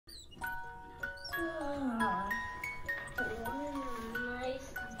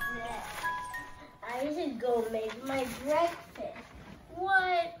make my breakfast.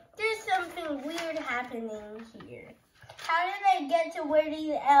 What? There's something weird happening here. How did I get to wear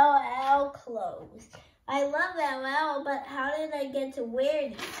these LL clothes? I love LL, but how did I get to wear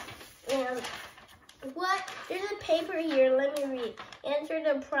these? And what? There's a paper here. Let me read. Answer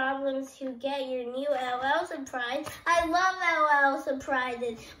the problems to get your new LL surprise. I love LL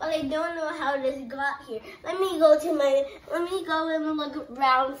surprises, but I don't know how this got here. Let me go and look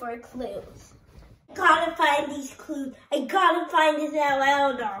around for clues. Gotta find these clues. I gotta find this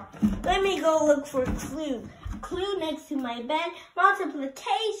LL doll. Let me go look for clues. Clue next to my bed.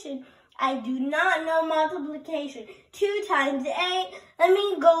 Multiplication. I do not know multiplication. 2 times 8. Let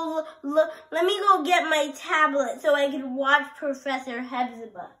me go look. Let me go get my tablet so I can watch Professor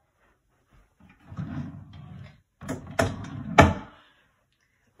Hepzibah.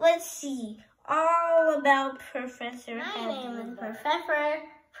 Let's see all about Professor Hepzibah. My name is Professor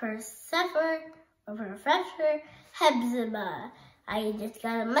Hepzibah. I just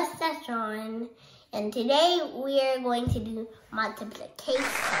got a mustache on. And today we are going to do multiplication.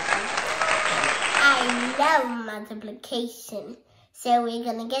 I love multiplication. So we're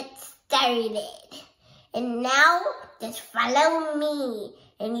gonna get started. And now just follow me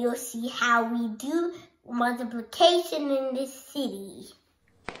and you'll see how we do multiplication in this city.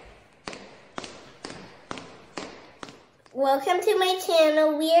 Welcome to my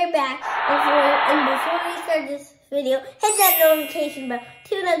channel. We are back. And before we start this video, hit that notification bell,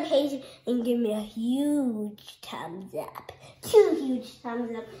 2 notifications, and give me a huge thumbs up. 2 huge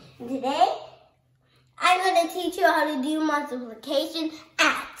thumbs up. And today, I'm going to teach you how to do multiplication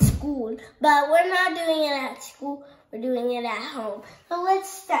at school. But we're not doing it at school, we're doing it at home. So let's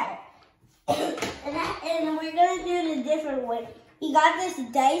start. and we're going to do it a different way. We got this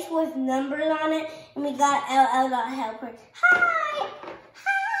dice with numbers on it, and we got LL.helper. Hi!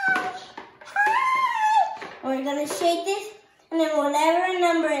 Hi! Hi! We're going to shake this, and then whatever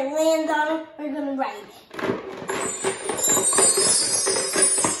number it lands on, we're going to write it.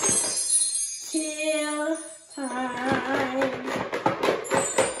 2 times.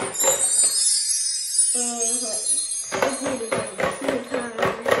 Let's do this one. 2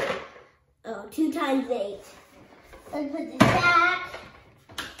 times. Oh, 2 times 8. Let's put this back.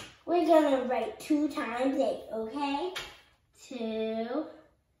 We're gonna write 2 times 8, okay? 2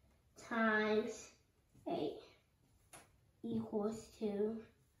 times 8 equals 2.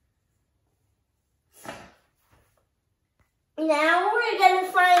 Now we're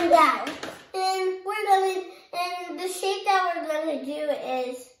gonna find out. And the shape that we're gonna do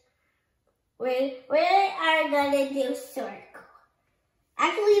is, we are gonna do circle.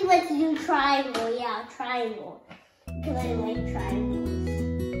 Actually, let's do triangle. Yeah, triangle. Because I like triangles.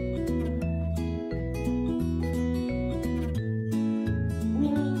 We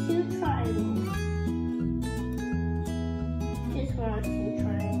need 2 triangles. Just want 2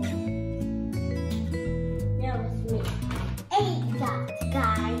 triangles. Now let's make 8 dots,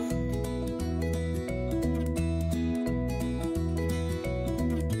 guys.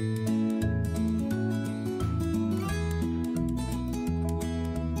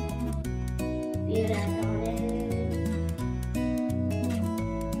 See that on it?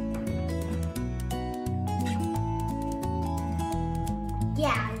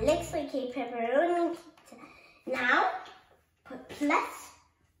 Yeah, looks like a pepperoni pizza. Now, put plus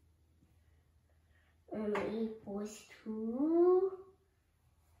equals 2.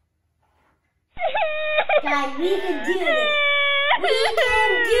 Guys, we can do this. We can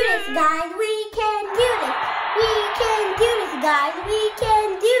do this, guys. We can do this. We can do this, guys. We can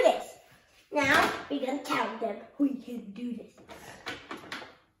do this. Now, we're going to count them. We can do this.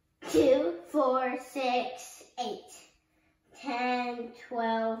 2, 4, 6, 8. 10,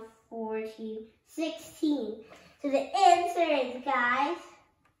 12, 14, 16. So the answer is, guys,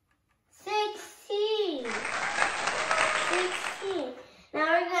 16. 16. Now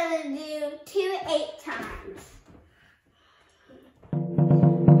we're going to do 2 8 times.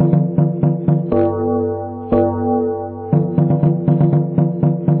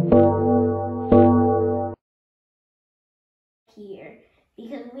 Here,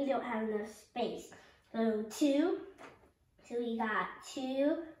 because we don't have enough space. So 2. So we got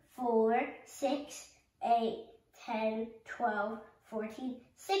 2, 4, 6, 8, 10, 12, 14,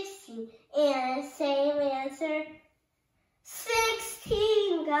 16. And same answer,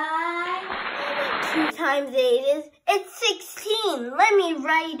 16, guys. 2 times 8 is, it's 16. Let me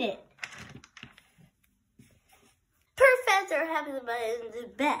write it. Professor Hepzibah is the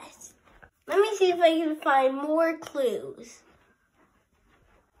best. Let me see if I can find more clues.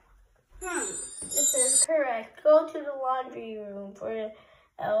 This is correct. Go to the laundry room for the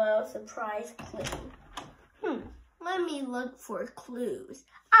LL surprise clue. let me look for clues.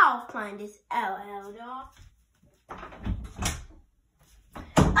 I'll find this LL doll.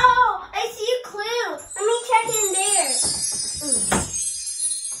 Oh, I see a clue. Let me check in there.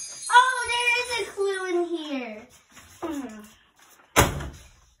 Oh, there is a clue in here.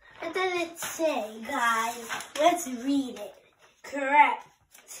 What does it say, guys? Let's read it. Correct.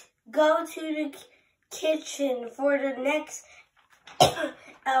 Go to the kitchen for the next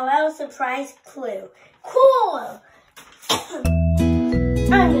LL surprise clue. Cool!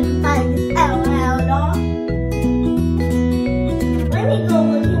 I'm gonna find this LL doll. Let me go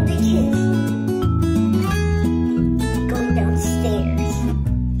look in the kitchen. Going downstairs.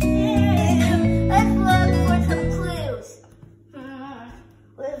 Let's look for some clues.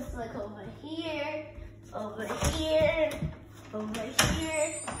 Let's look over here, over here, over here.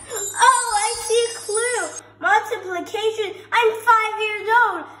 Oh, I see a clue. Multiplication. I'm 5 years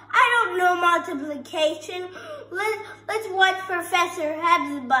old. I don't know multiplication. Let's watch Professor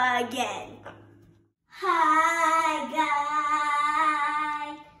Hebzibah again. Hi,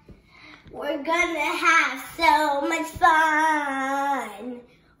 guys. We're gonna have so much fun.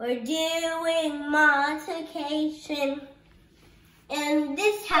 We're doing multiplication. And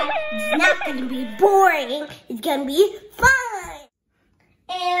this time, it's not gonna be boring. It's gonna be fun.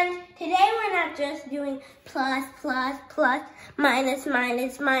 And today we're not just doing plus, plus, plus, minus,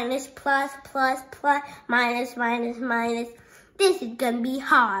 minus, minus, plus, plus, plus, minus, minus, minus. This is gonna be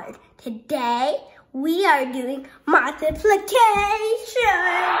hard. Today, we are doing multiplication.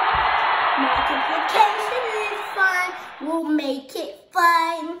 Multiplication is fun. We'll make it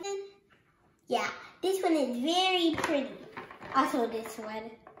fun. Yeah, this one is very pretty. Also this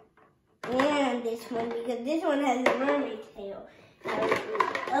one. And this one, because this one has a mermaid tail.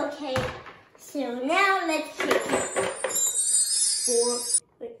 Okay, so now let's check it.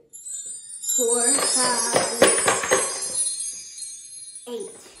 4 times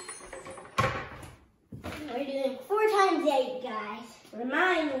 8. We're doing 4 times 8, guys.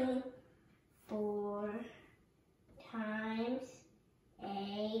 Remind me. 4 times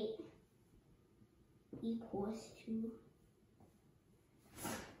 8 equals 2.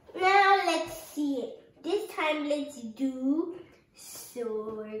 Now let's see it. This time let's do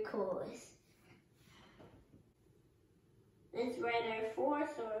circles. Let's write our 4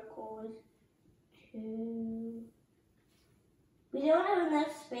 circles. 2. We don't have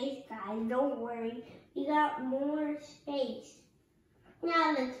enough space, guys. Don't worry. We got more space.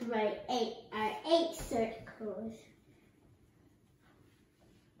 Now let's write 8. Our 8 circles.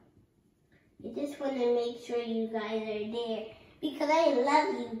 I just want to make sure you guys are there because I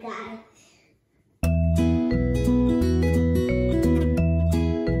love you guys.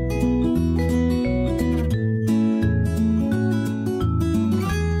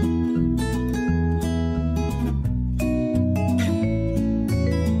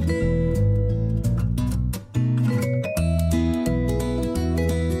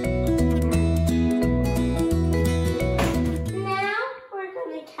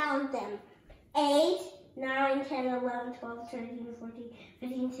 Them. 8, 9, 10, 11, 12, 13, 14,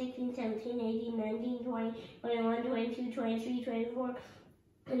 15, 16, 17, 18, 19, 20, 21, 22, 23, 24,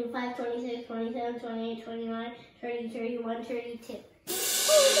 25, 26, 27, 28, 29, 30, 31, 32.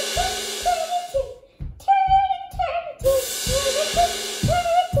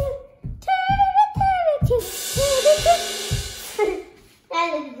 That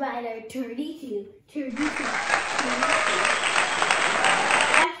is right, our 32. 32.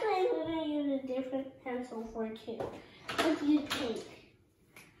 Different pencil for 2. What do you think?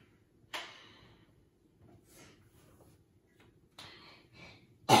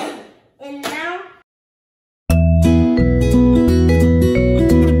 And now,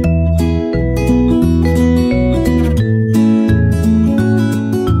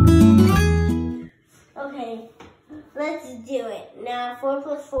 okay, let's do it. Now 4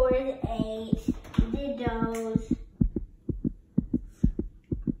 plus 4 is 8. We did those.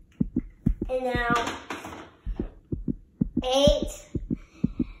 And now 8,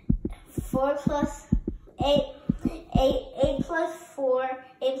 4 plus 8, 8 plus 4,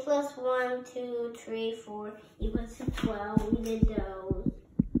 8 plus 1, 2, 3, 4 equals to 12. We did those.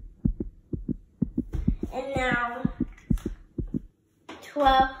 And now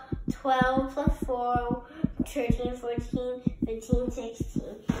 12 plus 4, 13, 14, 15,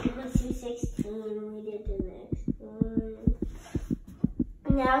 16 equals to 16. We did the next one.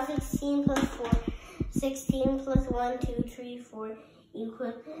 Now 16 plus 4, 16 plus 1, 2, 3, 4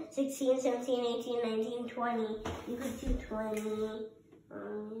 equals 16, 17, 18, 19, 20 equals to 20.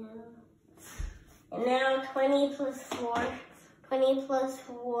 And now 20 plus 4, 20 plus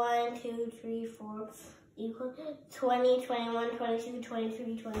 1, 2, 3, 4 equals 20, 21, 22,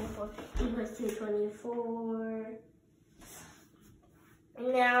 23, 24 equals 224.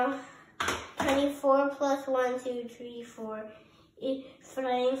 And now 24 plus 1, 2, 3, 4,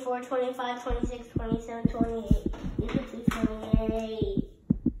 24, 25, 26, 27, 28 equals to 28.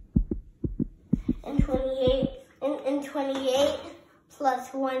 And 28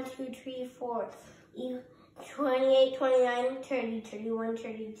 plus 1, 2, 3, 4, 28, 29, 30, 31,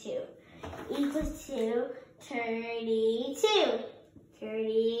 32 equals to 32.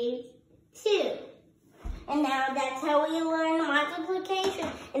 32. And now that's how we learn multiplication.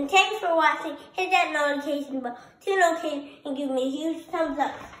 And thanks for watching. Hit that notification bell to notify and give me a huge thumbs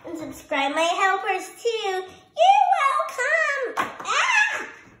up. And subscribe my helpers too. You're welcome. Ah!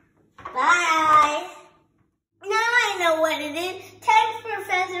 Bye. Now I know what it is. Thanks,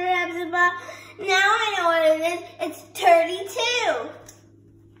 Professor Abzibah. Now I know what it is. It's 32.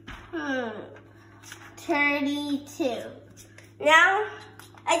 32. Now,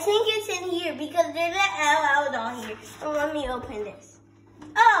 I think it's in here because there's an LL doll here. So let me open this.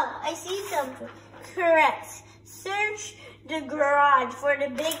 Oh, I see something. Correct. Search the garage for the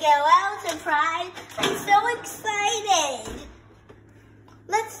big LL surprise. I'm so excited.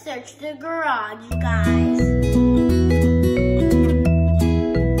 Let's search the garage, guys.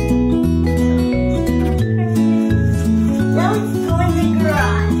 Now let's go in the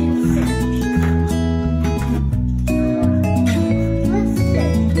garage and search. Let's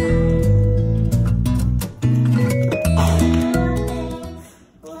search, guys.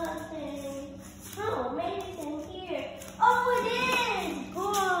 Nothing. Oh, maybe it's in here. Oh, it is.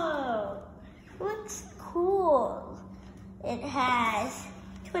 Whoa. Looks cool. It has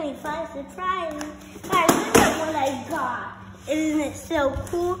 25 surprises. Guys, look at what I got. Isn't it so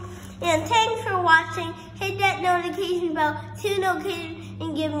cool? And thanks for watching. Hit that notification bell to notify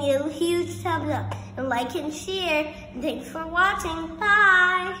and give me a huge thumbs up. And like and share. And thanks for watching.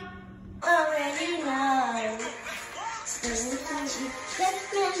 Bye. Already know.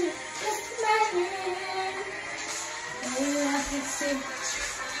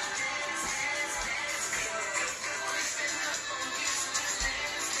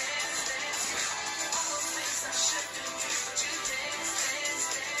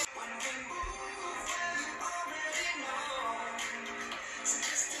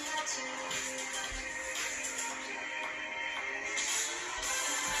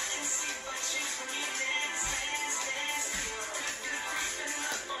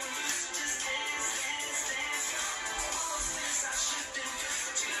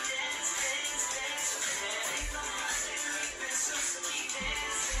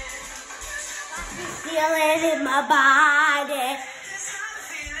 Feel it in my body.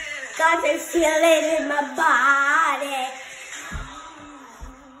 Got to feel it in my body.